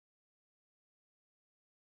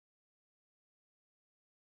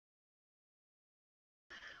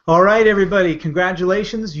All right, everybody,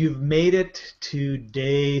 congratulations. You've made it to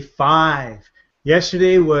day 5.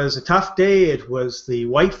 Yesterday was a tough day. It was the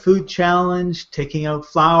white food challenge, taking out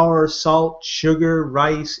flour, salt, sugar,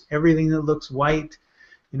 rice, everything that looks white.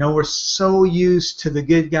 You know, we're so used to the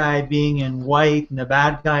good guy being in white and the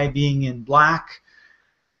bad guy being in black.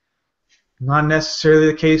 Not necessarily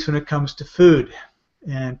the case when it comes to food.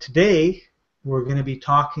 And today we're going to be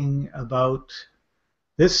talking about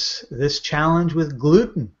this challenge with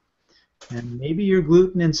gluten. And maybe you're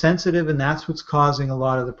gluten insensitive, and that's what's causing a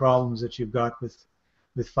lot of the problems that you've got with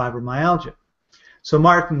fibromyalgia. So,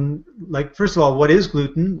 Martin, like first of all, what is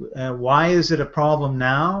gluten? Why is it a problem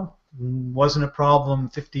now? Wasn't a problem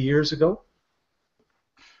 50 years ago?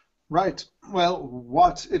 Right. Well,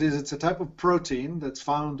 what it is, it's a type of protein that's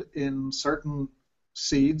found in certain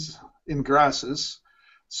seeds, in grasses.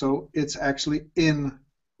 So it's actually in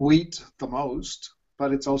wheat the most,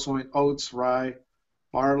 but it's also in oats, rye,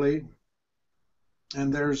 barley.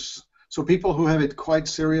 And so people who have it quite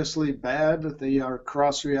seriously bad, they are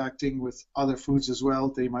cross-reacting with other foods as well.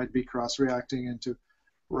 They might be cross-reacting into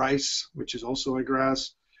rice, which is also a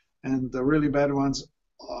grass. And the really bad ones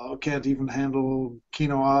can't even handle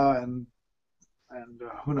quinoa and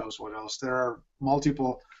who knows what else. There are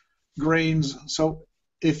multiple grains. So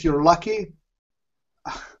if you're lucky,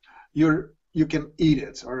 you can eat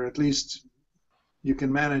it, or at least you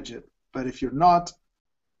can manage it. But if you're not,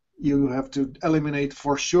 you have to eliminate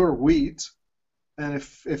for sure wheat, and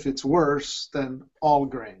if it's worse, then all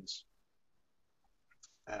grains.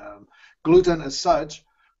 Gluten as such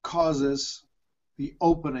causes the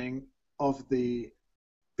opening of the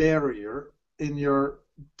barrier in your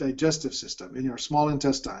digestive system, in your small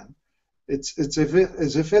intestine. It's as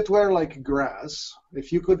if it were like grass.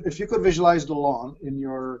 If you could visualize the lawn in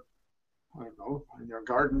your, I don't know, in your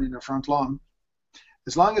garden, in your front lawn,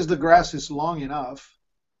 as long as the grass is long enough,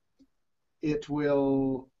 it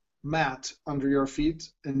will mat under your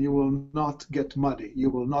feet and you will not get muddy. You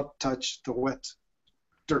will not touch the wet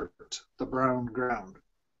dirt, the brown ground.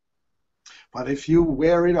 But if you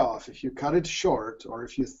wear it off, if you cut it short, or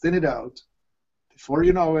if you thin it out, before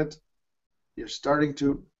you know it, you're starting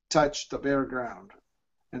to touch the bare ground.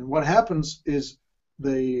 And what happens is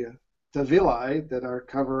the villi that are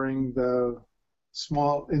covering the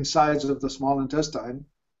small insides of the small intestine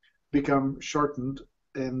become shortened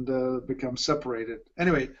and become separated.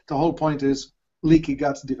 Anyway, the whole point is leaky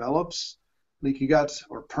gut develops. Leaky gut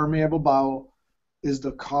or permeable bowel is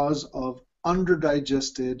the cause of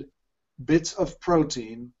underdigested bits of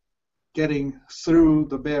protein getting through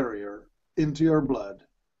the barrier into your blood,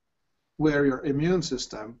 where your immune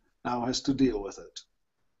system now has to deal with it.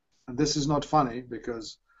 And this is not funny,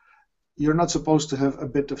 because you're not supposed to have a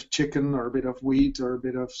bit of chicken or a bit of wheat or a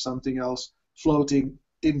bit of something else floating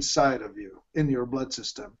inside of you, in your blood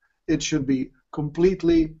system. It should be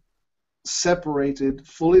completely separated,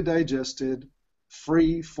 fully digested,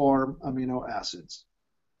 free form amino acids,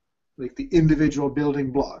 like the individual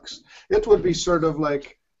building blocks. It would be sort of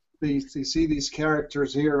like you see these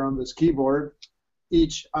characters here on this keyboard.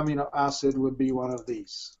 Each amino acid would be one of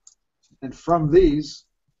these. And from these,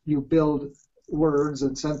 you build words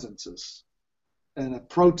and sentences. And a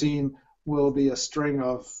protein will be a string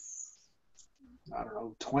of, I don't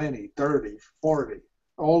know, 20, 30, 40,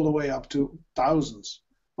 all the way up to thousands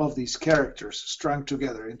of these characters strung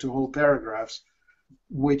together into whole paragraphs,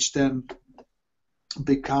 which then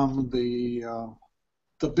become the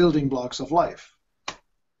building blocks of life.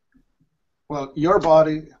 Well, your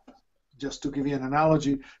body, just to give you an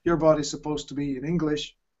analogy, your body's supposed to be in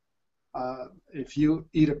English. If you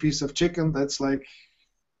eat a piece of chicken, that's like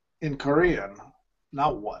in Korean.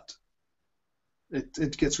 Now what?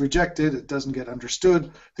 It gets rejected, it doesn't get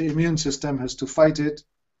understood, the immune system has to fight it,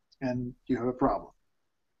 and you have a problem.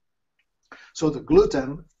 So the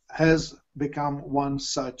gluten has become one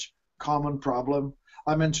such common problem.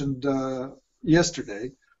 I mentioned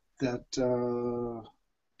yesterday that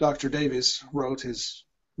Dr. Davis wrote his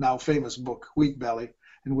now famous book, Wheat Belly,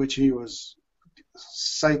 in which he was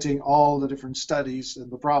citing all the different studies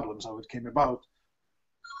and the problems, how it came about.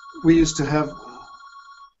 We used to have...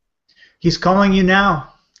 He's calling you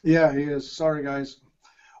now. Yeah, he is. Sorry, guys.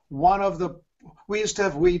 We used to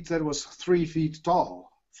have wheat that was 3 feet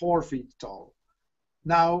tall, 4 feet tall.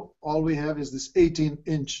 Now all we have is this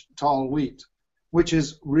 18-inch tall wheat, which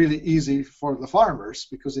is really easy for the farmers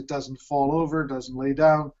because it doesn't fall over, doesn't lay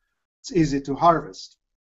down. It's easy to harvest.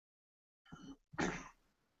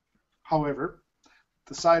 However,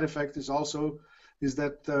 the side effect is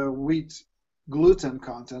that the wheat gluten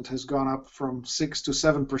content has gone up from 6 to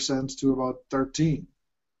 7% to about 13.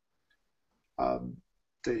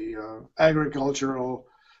 The agricultural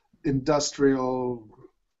industrial,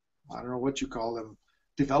 I don't know what you call them,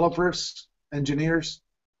 developers, engineers.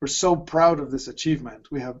 We're so proud of this achievement.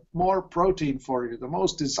 We have more protein for you, the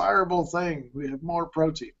most desirable thing. We have more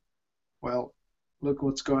protein. Well, look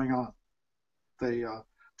what's going on. The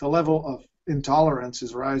level of intolerance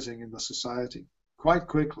is rising in the society quite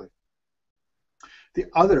quickly. The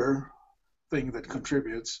other thing that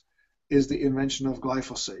contributes is the invention of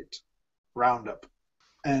glyphosate, Roundup.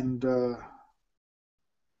 And the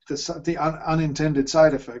unintended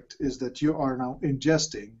side effect is that you are now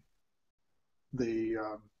ingesting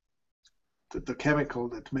the chemical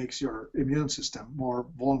that makes your immune system more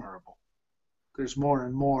vulnerable. There's more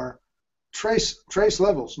and more trace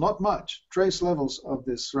levels, not much, trace levels of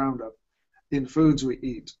this Roundup in foods we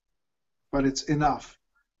eat, but it's enough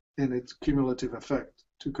in its cumulative effect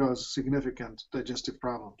to cause significant digestive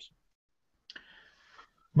problems.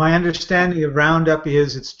 My understanding of Roundup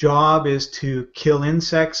is its job is to kill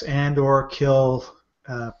insects and or kill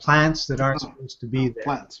plants that aren't supposed to be there.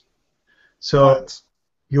 Plants. So Plants.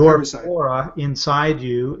 your Herbicide. flora inside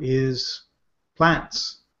you is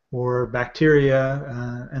plants or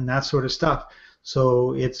bacteria and that sort of stuff.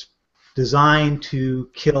 So it's designed to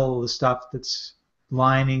kill the stuff that's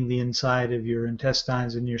lining the inside of your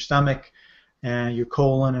intestines and your stomach and your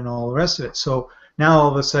colon and all the rest of it. So now all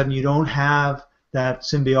of a sudden you don't have that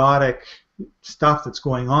symbiotic stuff that's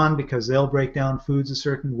going on because they'll break down foods a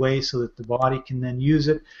certain way so that the body can then use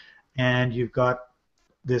it, and you've got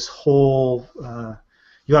this whole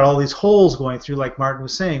you got all these holes going through, like Martin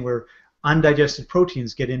was saying, where undigested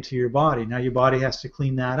proteins get into your body. Now your body has to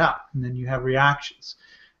clean that up, and then you have reactions,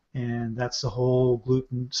 and that's the whole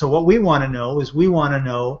gluten. So what we want to know is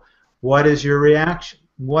what is your reaction?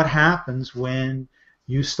 What happens when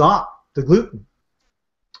you stop the gluten?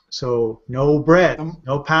 So no bread,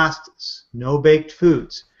 no pastas, no baked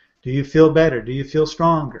foods. Do you feel better? Do you feel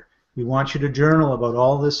stronger? We want you to journal about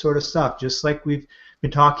all this sort of stuff, just like we've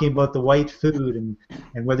been talking about the white food and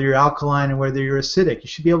whether you're alkaline and whether you're acidic. You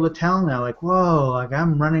should be able to tell now, like, whoa, like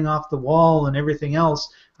I'm running off the wall and everything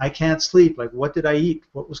else. I can't sleep. Like, what did I eat?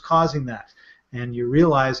 What was causing that? And you're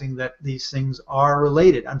realizing that these things are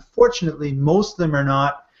related. Unfortunately, most of them are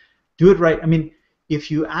not. Do it right. I mean,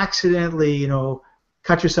 if you accidentally,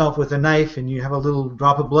 cut yourself with a knife and you have a little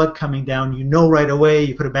drop of blood coming down, you know right away,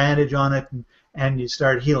 you put a bandage on it and you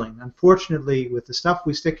start healing. Unfortunately, with the stuff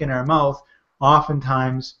we stick in our mouth,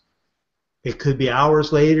 oftentimes it could be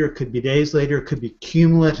hours later, it could be days later, it could be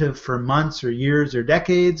cumulative for months or years or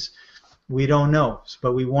decades. We don't know,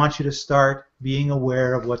 but we want you to start being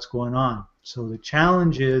aware of what's going on. So the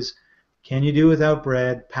challenge is, can you do without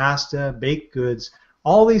bread, pasta, baked goods,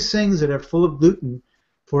 all these things that are full of gluten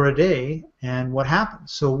for a day, and what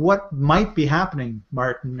happens? So what might be happening,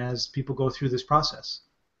 Martin, as people go through this process?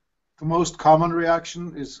 The most common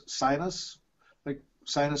reaction is sinus, like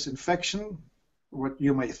sinus infection. What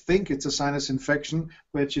you may think it's a sinus infection,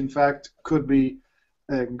 which in fact could be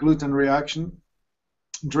a gluten reaction.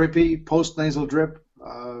 Drippy, post-nasal drip,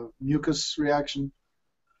 mucus reaction.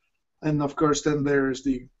 And of course then there's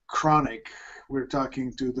the chronic. We're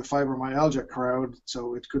talking to the fibromyalgia crowd,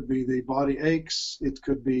 so it could be the body aches, it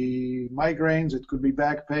could be migraines, it could be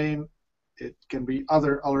back pain, it can be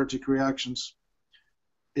other allergic reactions.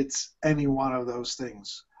 It's any one of those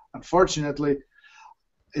things. Unfortunately,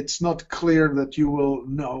 it's not clear that you will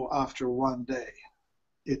know after one day.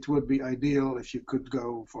 It would be ideal if you could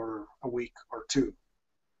go for a week or two.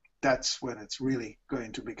 That's when it's really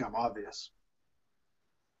going to become obvious.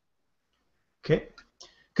 Okay.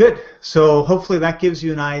 Good. So hopefully that gives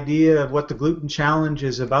you an idea of what the gluten challenge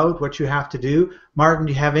is about, what you have to do. Martin,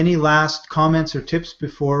 do you have any last comments or tips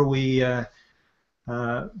before we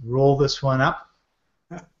roll this one up?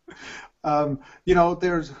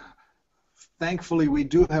 Thankfully we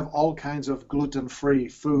do have all kinds of gluten-free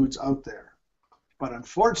foods out there. But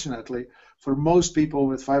unfortunately, for most people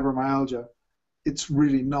with fibromyalgia, it's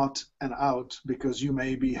really not an out because you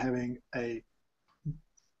may be having a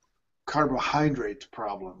carbohydrate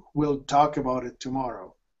problem. We'll talk about it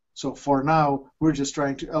tomorrow. So for now, we're just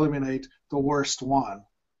trying to eliminate the worst one,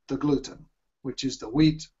 the gluten, which is the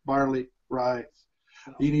wheat, barley, rye.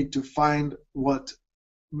 You need to find what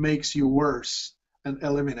makes you worse and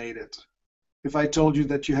eliminate it. If I told you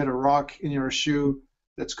that you had a rock in your shoe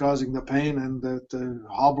that's causing the pain and the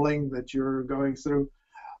hobbling that you're going through,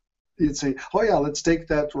 you'd say, oh yeah, let's take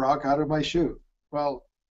that rock out of my shoe. Well,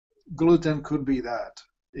 gluten could be that.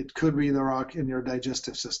 It could be the rock in your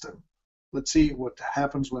digestive system. Let's see what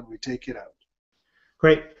happens when we take it out.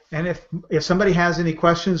 Great. And if somebody has any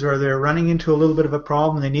questions or they're running into a little bit of a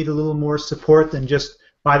problem, they need a little more support than just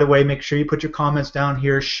By the way, make sure you put your comments down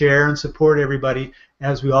here, share and support everybody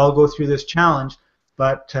as we all go through this challenge.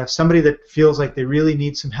 But somebody that feels like they really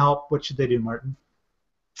need some help, what should they do, Martin?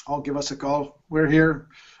 Oh, give us a call. We're here.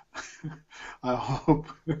 I hope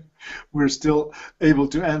we're still able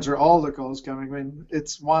to answer all the calls coming in.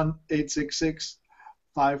 It's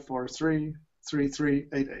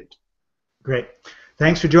 1-866-543-3388. Great.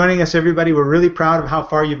 Thanks for joining us, everybody. We're really proud of how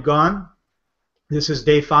far you've gone. This is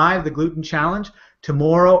day 5, the gluten challenge.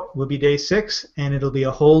 Tomorrow will be day 6, and it'll be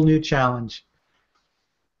a whole new challenge.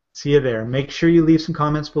 See you there. Make sure you leave some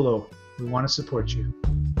comments below. We want to support you.